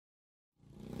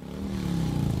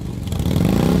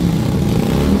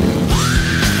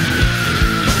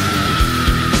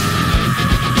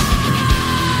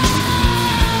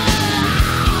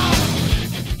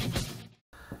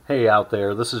Hey out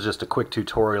there, this is just a quick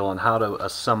tutorial on how to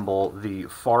assemble the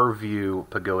FarView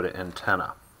Pagoda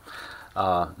antenna.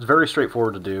 It's very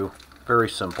straightforward to do, very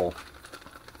simple.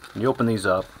 You open these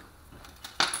up,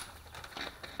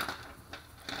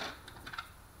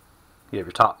 you have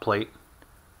your top plate,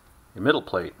 your middle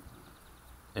plate,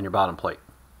 and your bottom plate.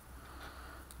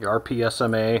 Your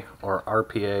RPSMA or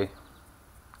RPA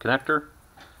connector,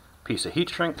 piece of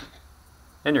heat shrink,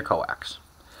 and your coax.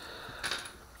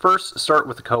 First, start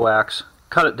with the coax,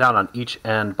 cut it down on each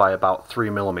end by about 3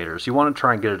 millimeters. You want to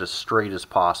try and get it as straight as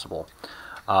possible.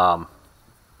 On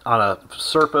a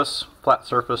surface, flat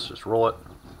surface, just roll it.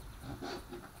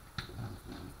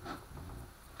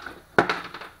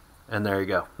 And there you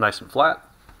go, nice and flat.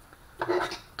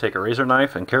 Take a razor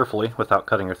knife and carefully, without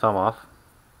cutting your thumb off,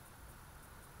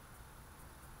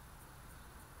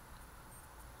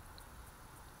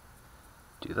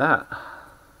 do that.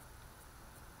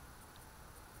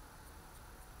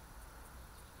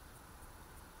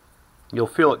 You'll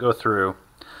feel it go through.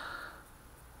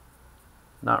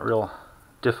 Not real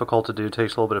difficult to do,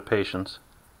 takes a little bit of patience.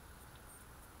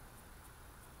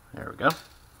 There we go.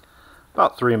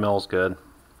 About 3 mils good.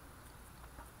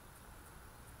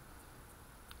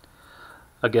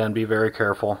 Again, be very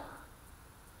careful.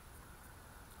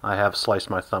 I have sliced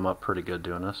my thumb up pretty good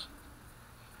doing this.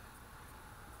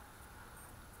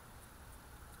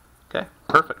 Okay,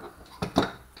 perfect.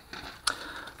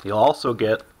 You'll also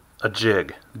get a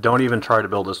jig. Don't even try to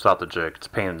build this without the jig. It's a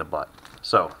pain in the butt.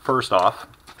 So, first off,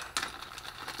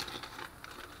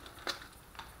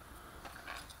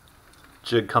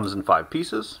 jig comes in 5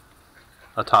 pieces,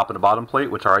 a top and a bottom plate,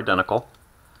 which are identical.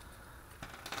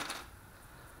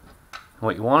 And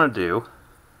what you want to do,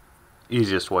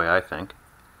 easiest way I think,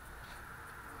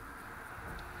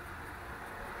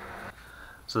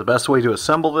 so the best way to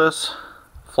assemble this,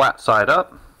 flat side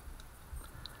up,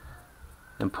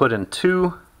 and put in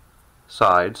 2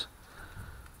 sides,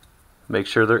 make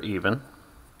sure they're even.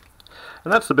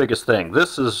 And that's the biggest thing.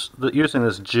 This is using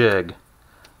this jig,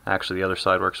 actually the other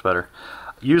side works better.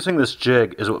 Using this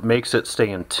jig is what makes it stay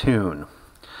in tune.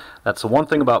 That's the one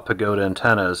thing about Pagoda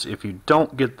antennas. If you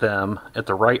don't get them at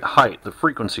the right height, the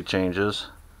frequency changes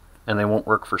and they won't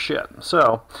work for shit.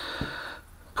 So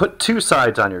put 2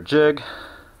 sides on your jig,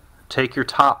 take your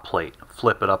top plate,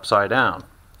 flip it upside down,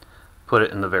 put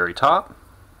it in the very top.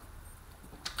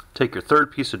 Take your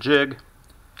 3rd piece of jig,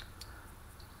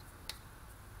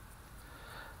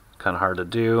 kind of hard to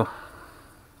do,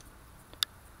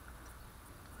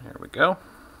 there we go,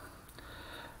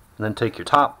 and then take your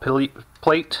top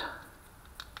plate,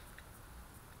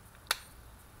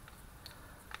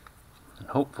 and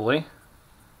hopefully,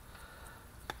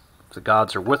 if the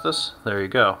gods are with us, there you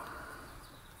go.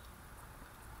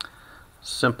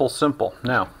 Simple, simple.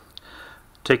 Now,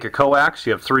 take your coax,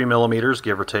 you have 3 millimeters,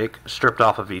 give or take, stripped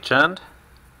off of each end,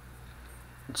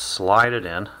 and slide it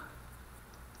in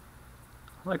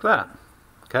like that.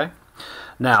 Okay?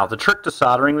 Now, the trick to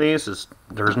soldering these is,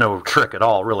 there's no trick at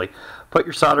all, really. Put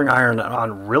your soldering iron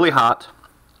on really hot,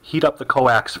 heat up the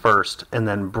coax first, and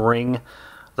then bring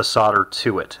the solder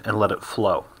to it and let it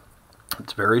flow.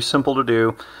 It's very simple to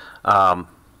do,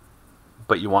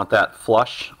 but you want that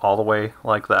flush all the way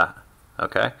like that.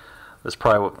 Okay? This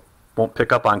probably won't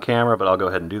pick up on camera, but I'll go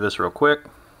ahead and do this real quick.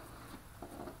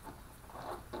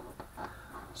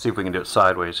 See if we can do it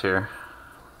sideways here.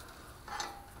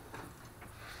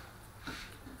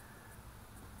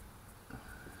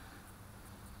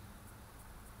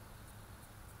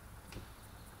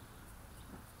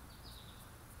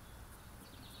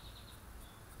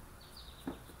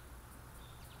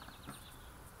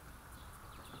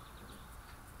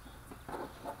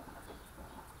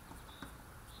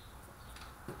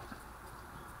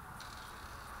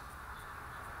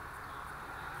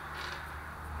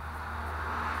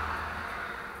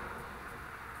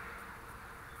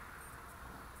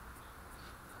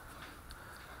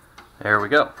 There we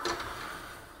go.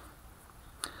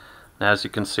 As you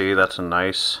can see, that's a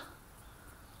nice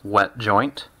wet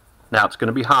joint. Now it's going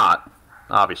to be hot,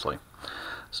 obviously.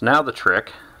 So now the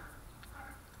trick,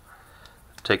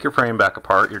 take your frame back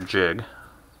apart, your jig.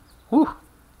 Whew.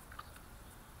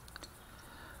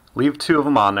 Leave 2 of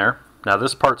them on there. Now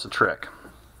this part's a trick.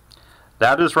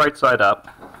 That is right side up.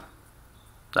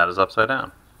 That is upside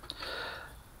down.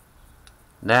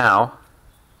 Now,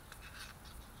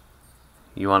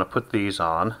 you want to put these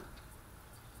on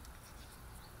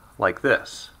like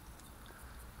this.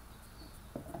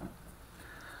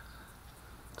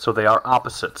 So they are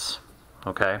opposites.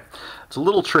 Okay? It's a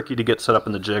little tricky to get set up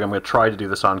in the jig. I'm going to try to do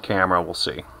this on camera. We'll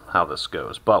see how this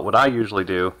goes. But what I usually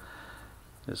do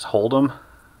is hold them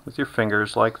with your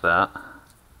fingers like that.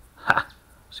 Ha!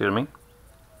 See what I mean?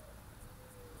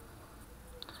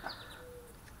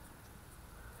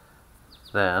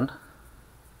 Then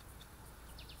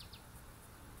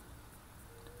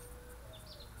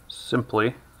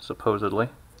simply, supposedly,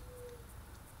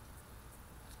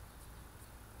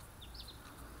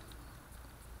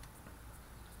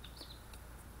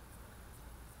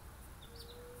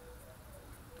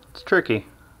 it's tricky.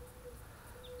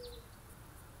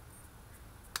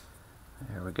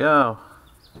 There we go.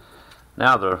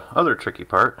 Now the other tricky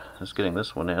part is getting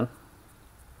this one in.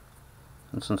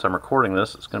 And since I'm recording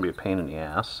this, it's going to be a pain in the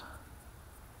ass.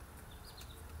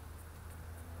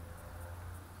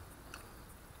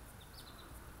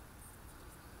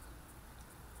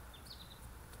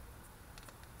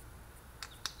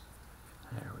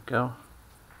 There we go.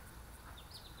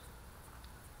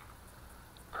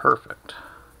 Perfect.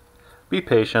 Be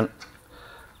patient.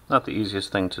 Not the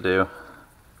easiest thing to do.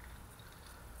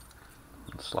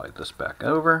 Let's slide this back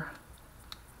over.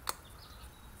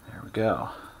 There we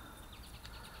go.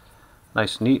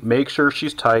 Nice, neat. Make sure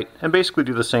she's tight, and basically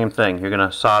do the same thing. You're going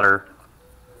to solder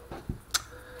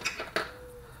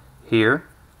here,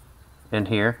 and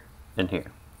here, and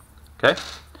here. Okay?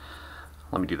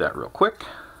 Let me do that real quick.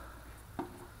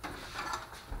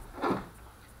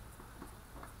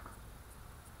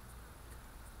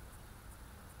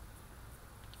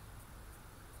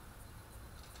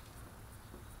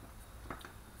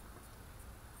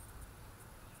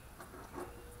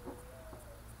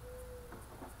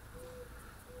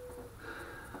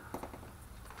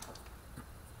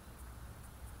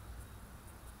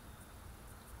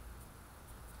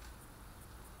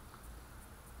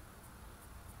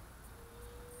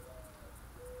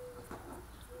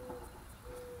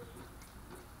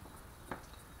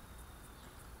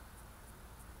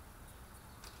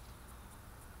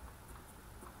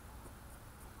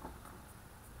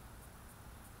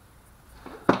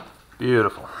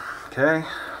 Beautiful. Okay.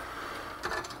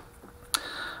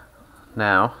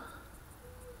 Now,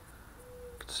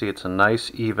 you can see it's a nice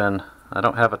even, I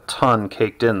don't have a ton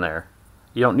caked in there.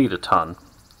 You don't need a ton.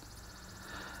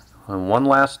 And one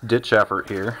last ditch effort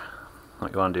here.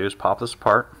 What you want to do is pop this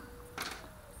apart.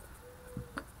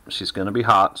 She's going to be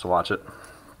hot, so watch it.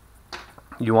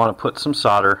 You want to put some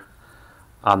solder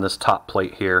on this top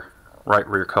plate here, right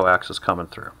where your coax is coming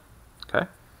through. Okay?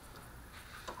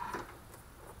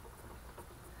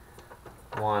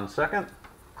 1 second.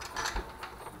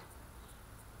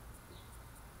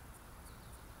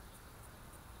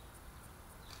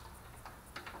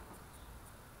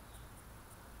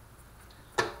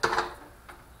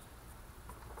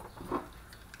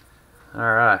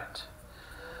 Alright.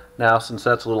 Now, since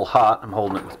that's a little hot, I'm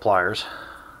holding it with pliers.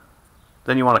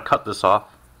 Then you want to cut this off.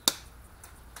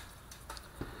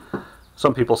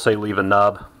 Some people say leave a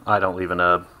nub. I don't leave a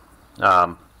nub.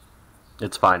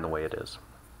 It's fine the way it is.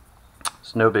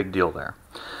 It's no big deal there.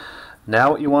 Now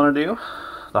what you want to do,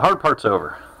 the hard part's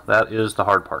over. That is the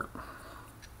hard part.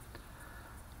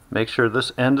 Make sure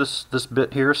this end is, this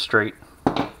bit here is straight.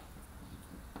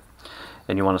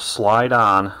 And you want to slide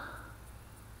on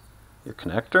your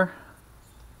connector.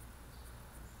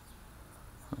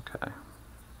 Okay.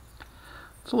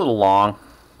 It's a little long.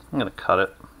 I'm going to cut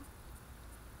it.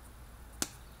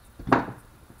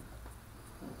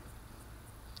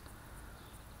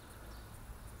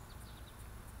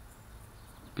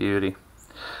 Beauty.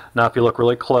 Now if you look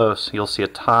really close, you'll see a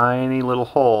tiny little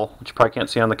hole, which you probably can't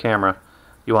see on the camera.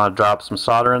 You want to drop some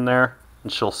solder in there,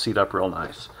 and she'll seat up real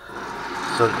nice.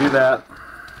 So to do that,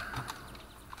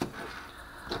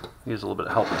 use a little bit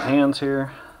of helping hands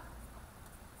here.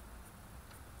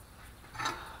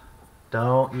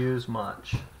 Don't use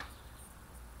much.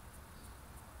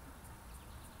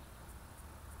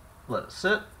 Let it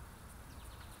sit.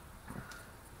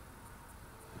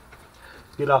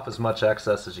 Get off as much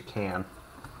excess as you can.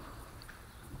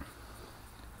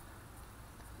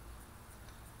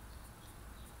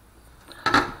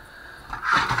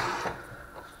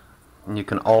 And you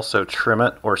can also trim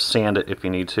it or sand it if you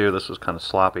need to. This was kind of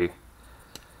sloppy,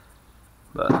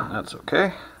 but that's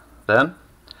okay. Then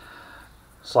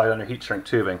slide on your heat shrink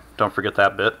tubing. Don't forget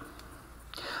that bit.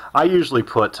 I usually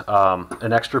put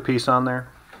an extra piece on there,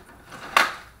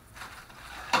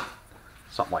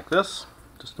 something like this,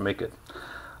 just to make it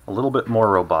a little bit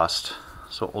more robust.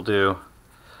 So what we'll do,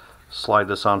 slide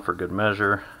this on for good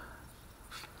measure.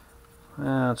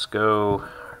 Let's go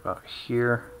about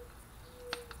here.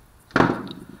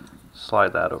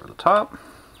 Slide that over the top.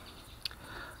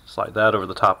 Slide that over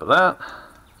the top of that.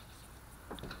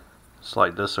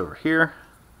 Slide this over here.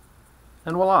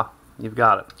 And voila, you've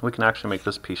got it. We can actually make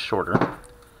this piece shorter,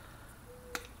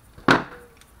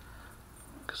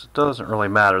 because doesn't really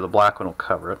matter, the black one will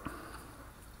cover it.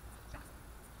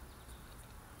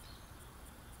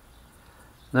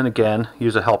 Then again,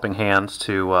 use a helping hand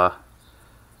to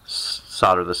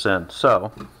solder this in.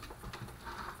 So,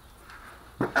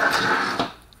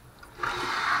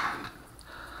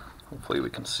 hopefully we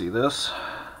can see this.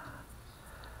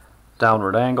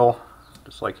 Downward angle,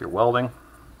 just like you're welding.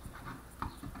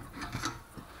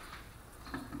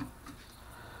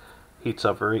 Heats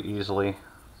up very easily.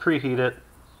 Preheat it.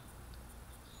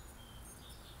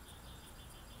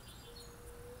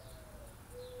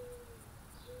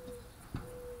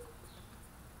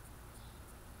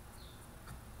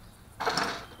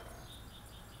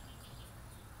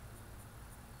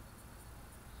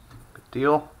 Good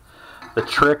deal. The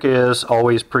trick is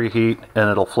always preheat and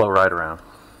it'll flow right around.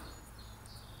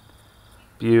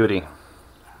 Beauty.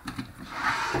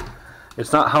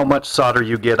 It's not how much solder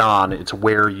you get on, it's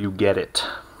where you get it.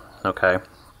 Okay?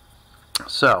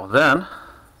 So then,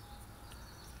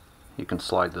 you can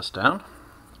slide this down.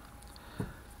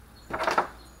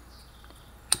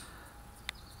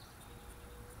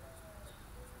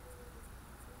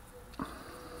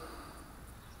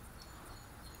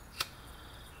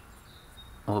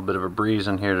 A little bit of a breeze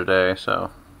in here today,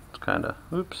 so it's kind of,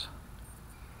 oops.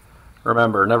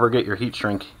 Remember, never get your heat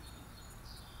shrink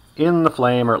in the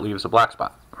flame or it leaves a black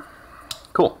spot.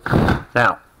 Cool.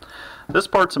 Now, this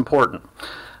part's important.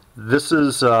 This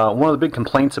is one of the big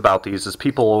complaints about these is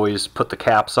people always put the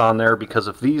caps on there because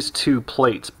if these two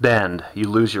plates bend, you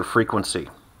lose your frequency.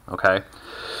 Okay?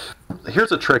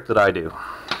 Here's a trick that I do.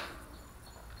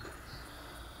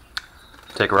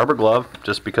 Take a rubber glove,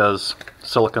 just because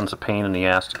silicone's a pain in the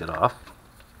ass to get off.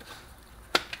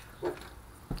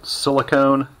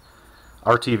 Silicone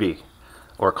RTV,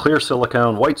 or clear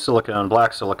silicone, white silicone,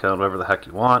 black silicone, whatever the heck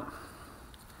you want.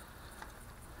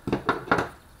 So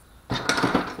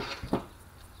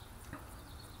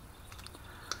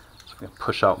I'm going to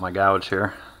push out my gouge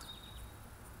here.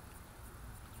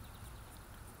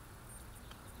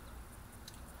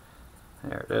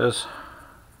 There it is.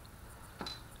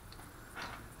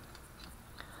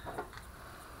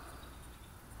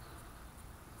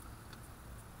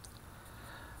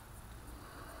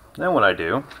 Then what I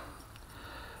do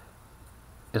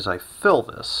is I fill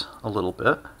this a little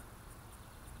bit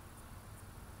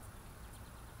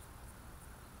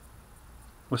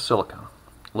with silicone.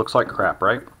 Looks like crap,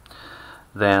 right?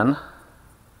 Then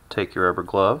take your rubber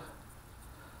glove,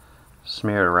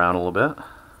 smear it around a little bit.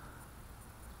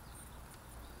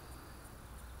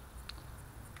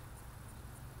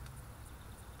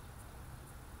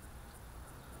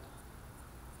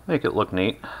 Make it look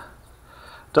neat.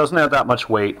 Doesn't have that much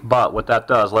weight, but what that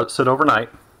does, let it sit overnight.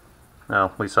 Well,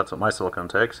 at least that's what my silicone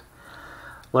takes.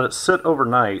 Let it sit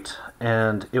overnight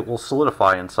and it will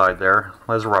solidify inside there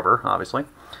as rubber, obviously.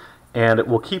 And it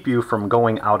will keep you from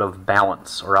going out of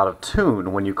balance or out of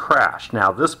tune when you crash.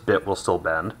 Now this bit will still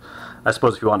bend. I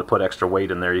suppose if you wanted to put extra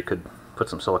weight in there, you could put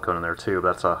some silicone in there too,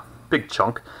 but that's a big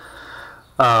chunk.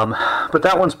 But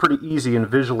that one's pretty easy and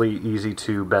visually easy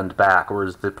to bend back,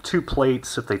 whereas the two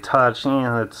plates, if they touch,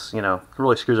 it's, you know, it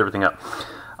really screws everything up.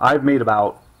 I've made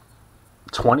about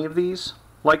 20 of these,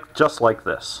 just like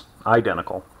this,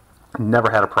 identical.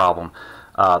 Never had a problem.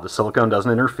 The silicone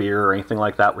doesn't interfere or anything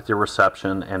like that with your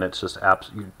reception, and it's just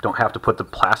you don't have to put the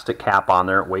plastic cap on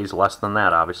there. It weighs less than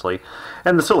that, obviously.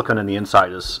 And the silicone in the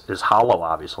inside is hollow,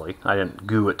 obviously. I didn't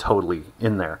goo it totally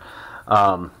in there.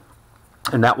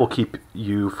 And that will keep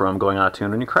you from going out of tune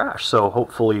when you crash. So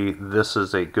hopefully this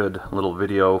is a good little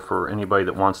video for anybody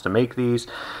that wants to make these.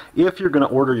 If you're going to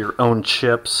order your own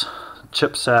chipset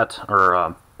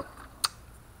or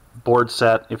board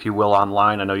set, if you will,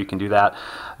 online, I know you can do that.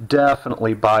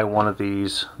 Definitely buy one of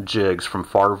these jigs from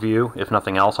FarView. If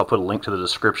nothing else, I'll put a link to the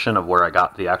description of where I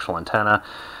got the actual antenna.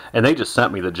 And they just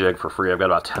sent me the jig for free. I've got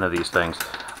about 10 of these things.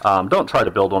 Don't try to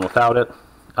build one without it.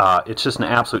 It's just an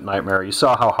absolute nightmare. You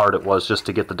saw how hard it was just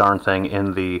to get the darn thing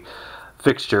in the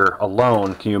fixture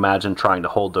alone. Can you imagine trying to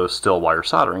hold those still while you're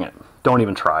soldering it? Don't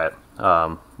even try it.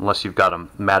 Unless you've got a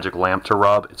magic lamp to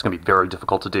rub, it's going to be very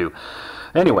difficult to do.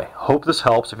 Anyway, hope this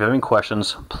helps. If you have any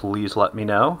questions, please let me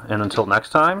know. And until next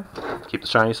time, keep the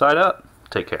shiny side up.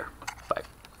 Take care.